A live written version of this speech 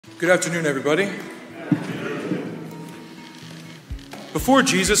Good afternoon, everybody. Before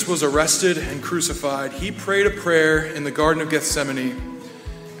Jesus was arrested and crucified, he prayed a prayer in the Garden of Gethsemane,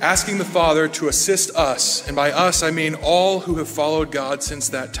 asking the Father to assist us, and by us I mean all who have followed God since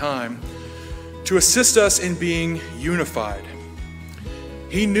that time, to assist us in being unified.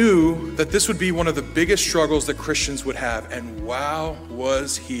 He knew that this would be one of the biggest struggles that Christians would have, and wow,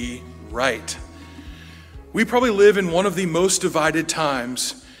 was he right. We probably live in one of the most divided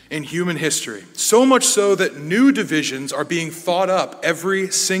times in human history, so much so that new divisions are being thought up every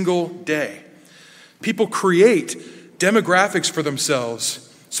single day. People create demographics for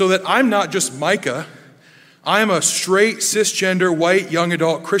themselves so that I'm not just Micah, I am a straight, cisgender, white, young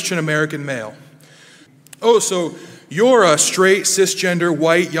adult, Christian American male. Oh, so you're a straight, cisgender,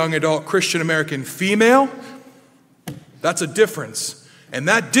 white, young adult, Christian American female? That's a difference. And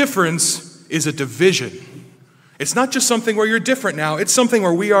that difference is a division. It's not just something where you're different now, it's something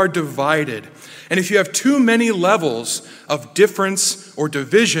where we are divided. And if you have too many levels of difference or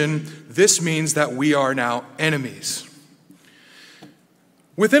division, this means that we are now enemies.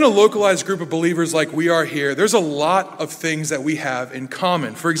 Within a localized group of believers like we are here, there's a lot of things that we have in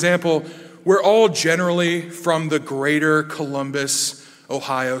common. For example, we're all generally from the greater Columbus,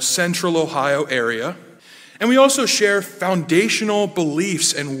 Ohio, central Ohio area. And we also share foundational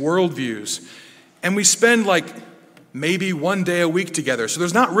beliefs and worldviews. And we spend maybe one day a week together. So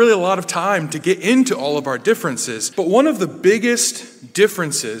there's not really a lot of time to get into all of our differences. But one of the biggest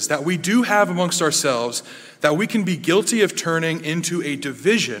differences that we do have amongst ourselves that we can be guilty of turning into a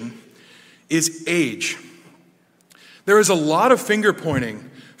division is age. There is a lot of finger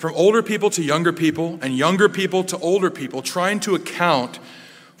pointing from older people to younger people and younger people to older people trying to account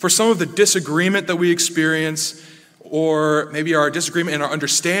for some of the disagreement that we experience, or maybe our disagreement in our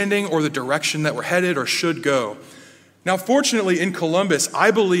understanding or the direction that we're headed or should go. Now, fortunately, in Columbus, I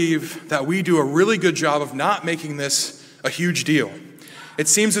believe that we do a really good job of not making this a huge deal. It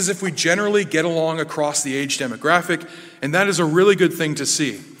seems as if we generally get along across the age demographic, and that is a really good thing to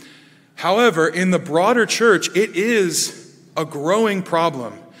see. However, in the broader church, it is a growing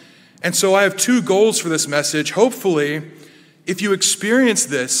problem. And so I have two goals for this message. Hopefully, if you experience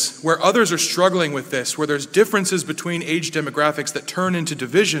this, where others are struggling with this, where there's differences between age demographics that turn into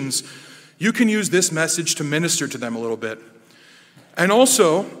divisions, you can use this message to minister to them a little bit. And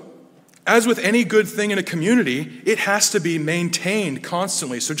also, as with any good thing in a community, it has to be maintained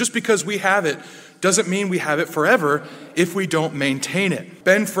constantly. So just because we have it doesn't mean we have it forever if we don't maintain it.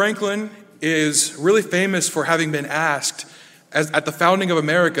 Ben Franklin is really famous for having been asked at the founding of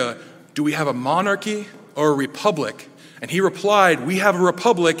America, do we have a monarchy or a republic? And he replied, we have a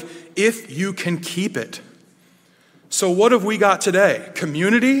republic if you can keep it. So what have we got today?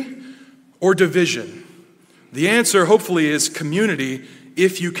 Community or division? The answer, hopefully, is community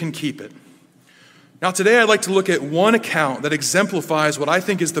if you can keep it. Now, today I'd like to look at one account that exemplifies what I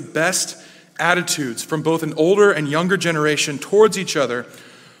think is the best attitudes from both an older and younger generation towards each other,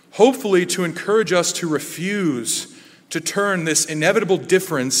 hopefully to encourage us to refuse to turn this inevitable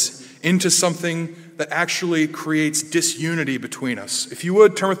difference into something that actually creates disunity between us. If you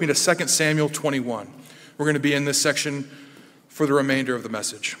would, turn with me to 2 Samuel 21. We're going to be in this section for the remainder of the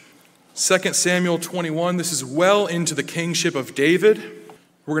message. 2 Samuel 21, this is well into the kingship of David.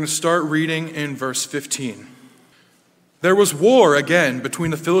 We're going to start reading in verse 15. There was war again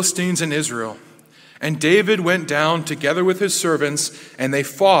between the Philistines and Israel, and David went down together with his servants, and they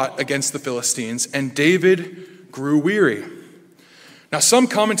fought against the Philistines, and David grew weary. Now, some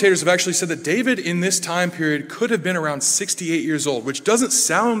commentators have actually said that David in this time period could have been around 68 years old, which doesn't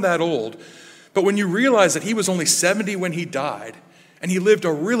sound that old, but when you realize that he was only 70 when he died, and he lived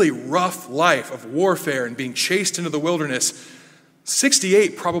a really rough life of warfare and being chased into the wilderness,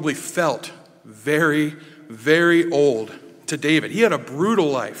 68 probably felt very, very old to David. He had a brutal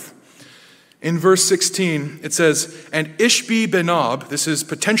life. In verse 16, it says, and Ishbi-benob, this is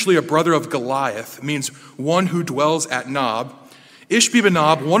potentially a brother of Goliath, means one who dwells at Nob.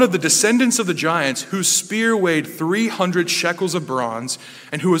 Ishbi-benob, one of the descendants of the giants, whose spear weighed 300 shekels of bronze,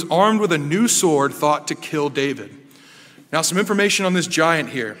 and who was armed with a new sword, thought to kill David. Now, some information on this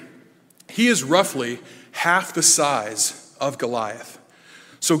giant here. He is roughly half the size of Goliath.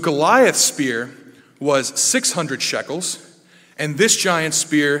 So Goliath's spear was 600 shekels, and this giant's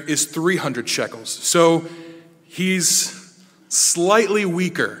spear is 300 shekels. So he's slightly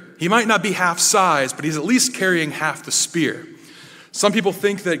weaker. He might not be half size, but he's at least carrying half the spear. Some people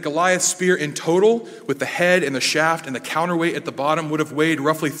think that Goliath's spear in total, with the head and the shaft and the counterweight at the bottom, would have weighed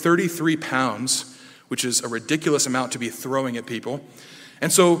roughly 33 pounds, which is a ridiculous amount to be throwing at people.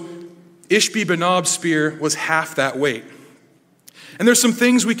 And so Ishbi-benob's spear was half that weight. And there's some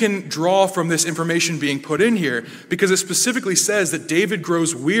things we can draw from this information being put in here, because it specifically says that David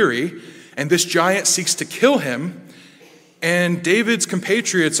grows weary and this giant seeks to kill him, and David's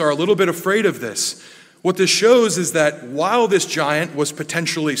compatriots are a little bit afraid of this. What this shows is that while this giant was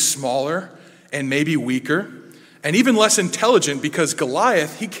potentially smaller and maybe weaker, and even less intelligent, because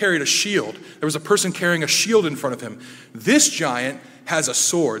Goliath, he carried a shield. There was a person carrying a shield in front of him. This giant has a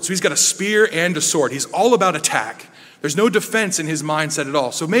sword. So he's got a spear and a sword. He's all about attack. There's no defense in his mindset at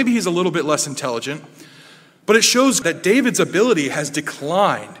all. So maybe he's a little bit less intelligent. But it shows that David's ability has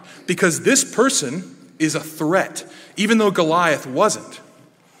declined because this person is a threat, even though Goliath wasn't.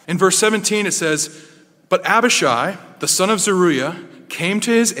 In verse 17 it says, "But Abishai, the son of Zeruiah, came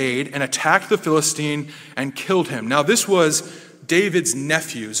to his aid and attacked the Philistine and killed him." Now this was David's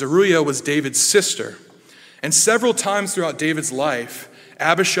nephew. Zeruiah was David's sister. And several times throughout David's life,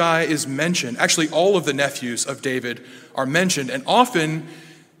 Abishai is mentioned. Actually, all of the nephews of David are mentioned. And often,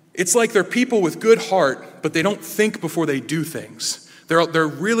 it's like they're people with good heart, but they don't think before they do things. They're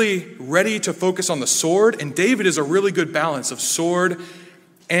really ready to focus on the sword, and David is a really good balance of sword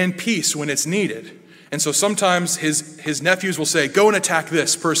and peace when it's needed. And so sometimes his nephews will say, "Go and attack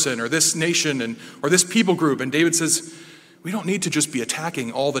this person or this nation or this people group." And David says, "We don't need to just be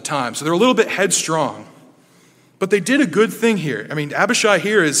attacking all the time." So they're a little bit headstrong. But they did a good thing here. I mean, Abishai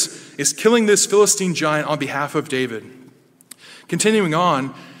here is killing this Philistine giant on behalf of David. Continuing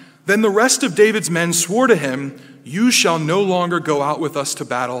on, "Then the rest of David's men swore to him, 'You shall no longer go out with us to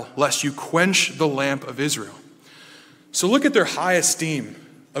battle, lest you quench the lamp of Israel.'" So look at their high esteem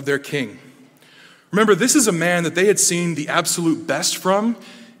of their king. Remember, this is a man that they had seen the absolute best from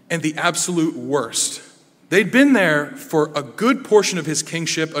and the absolute worst. They'd been there for a good portion of his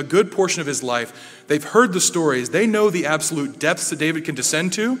kingship, a good portion of his life. They've heard the stories. They know the absolute depths that David can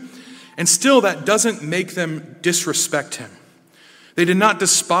descend to, and still that doesn't make them disrespect him. They did not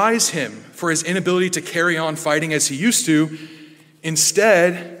despise him for his inability to carry on fighting as he used to.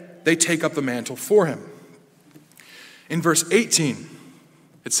 Instead, they take up the mantle for him. In verse 18,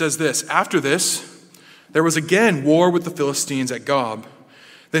 it says this, "After this, there was again war with the Philistines at Gob.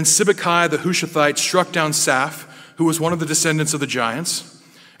 Then Sibbecai the Hushathite struck down Saph, who was one of the descendants of the giants.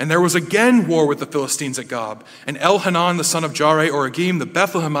 And there was again war with the Philistines at Gob. And Elhanan the son of Jaare-Oregim the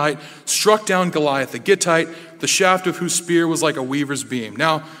Bethlehemite struck down Goliath the Gittite, the shaft of whose spear was like a weaver's beam."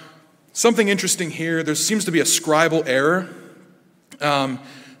 Now, something interesting here, there seems to be a scribal error.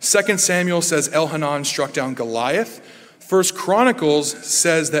 2 Samuel says Elhanan struck down Goliath. 1 Chronicles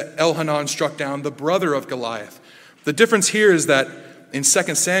says that Elhanan struck down the brother of Goliath. The difference here is that in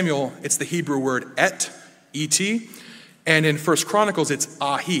 2 Samuel, it's the Hebrew word et, E-T, and in 1 Chronicles, it's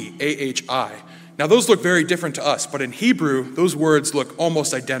ahi, A-H-I. Now, those look very different to us, but in Hebrew, those words look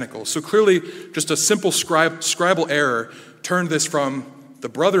almost identical. So clearly, just a simple scribal error turned this from the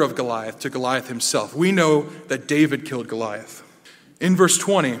brother of Goliath to Goliath himself. We know that David killed Goliath. In verse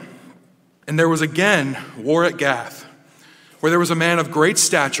 20, "And there was again war at Gath, where there was a man of great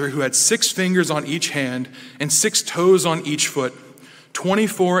stature who had 6 fingers on each hand and 6 toes on each foot,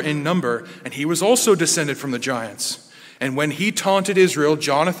 24 in number, and he was also descended from the giants. And when he taunted Israel,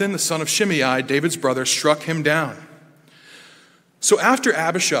 Jonathan, the son of Shimei, David's brother, struck him down." So after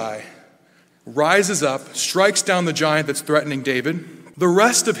Abishai rises up, strikes down the giant that's threatening David, the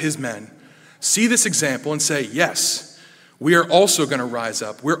rest of his men see this example and say, "Yes, we are also going to rise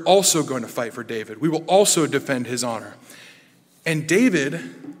up. We're also going to fight for David. We will also defend his honor." And David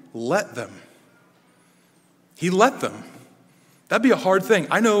let them. He let them. That'd be a hard thing.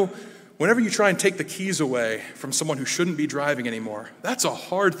 I know whenever you try and take the keys away from someone who shouldn't be driving anymore, that's a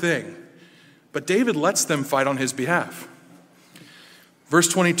hard thing. But David lets them fight on his behalf. Verse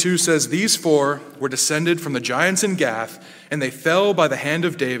 22 says, "These 4 were descended from the giants in Gath, and they fell by the hand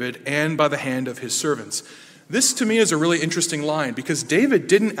of David and by the hand of his servants." This to me is a really interesting line because David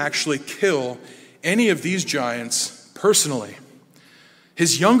didn't actually kill any of these giants personally.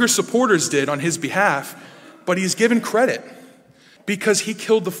 His younger supporters did on his behalf, but he's given credit because he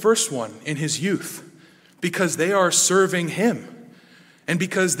killed the first one in his youth, because they are serving him, and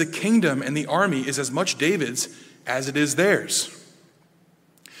because the kingdom and the army is as much David's as it is theirs.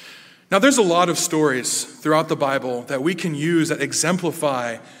 Now, there's a lot of stories throughout the Bible that we can use that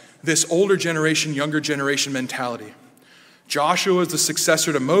exemplify this older generation, younger generation mentality. Joshua is the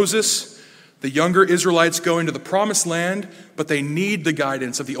successor to Moses. The younger Israelites go into the promised land, but they need the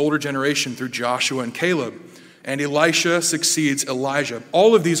guidance of the older generation through Joshua and Caleb. And Elisha succeeds Elijah.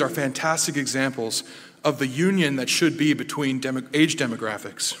 All of these are fantastic examples of the union that should be between age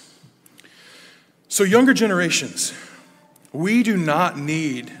demographics. So younger generations, we do not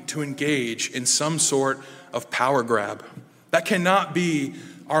need to engage in some sort of power grab. That cannot be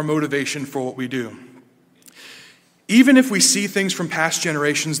our motivation for what we do. Even if we see things from past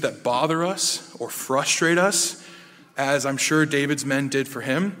generations that bother us or frustrate us, as I'm sure David's men did for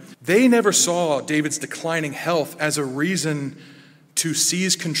him, they never saw David's declining health as a reason to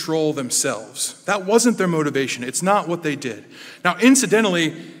seize control themselves. That wasn't their motivation. It's not what they did. Now,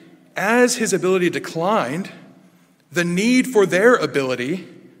 incidentally, as his ability declined, the need for their ability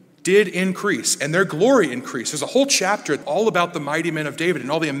did increase, and their glory increased. There's a whole chapter all about the mighty men of David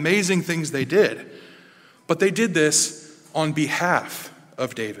and all the amazing things they did. But they did this on behalf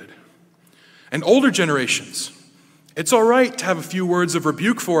of David. And older generations, it's all right to have a few words of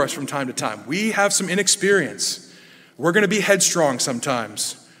rebuke for us from time to time. We have some inexperience. We're going to be headstrong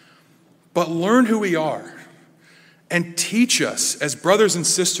sometimes. But learn who we are and teach us as brothers and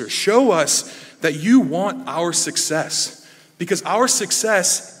sisters. Show us that you want our success, because our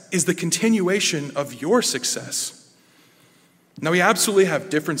success is the continuation of your success. Now, we absolutely have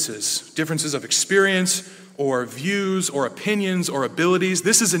differences of experience or views or opinions or abilities.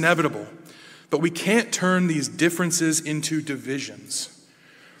 This is inevitable, but we can't turn these differences into divisions.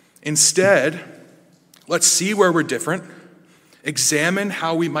 Instead, let's see where we're different, examine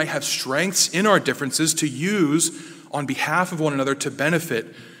how we might have strengths in our differences to use on behalf of one another to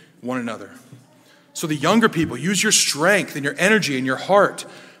benefit one another. So the younger people, use your strength and your energy and your heart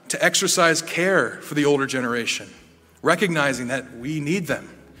to exercise care for the older generation, recognizing that we need them.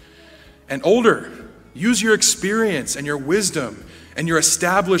 And older, use your experience and your wisdom and your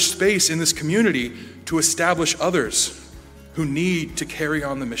established space in this community to establish others who need to carry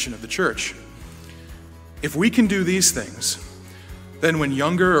on the mission of the church. If we can do these things, then when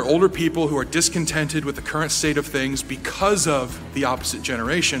younger or older people who are discontented with the current state of things because of the opposite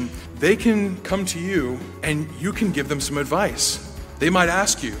generation, they can come to you and you can give them some advice. They might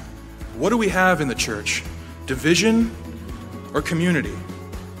ask you, what do we have in the church? Division or community?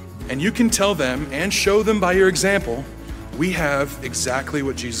 And you can tell them and show them by your example, we have exactly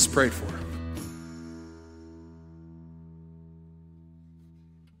what Jesus prayed for.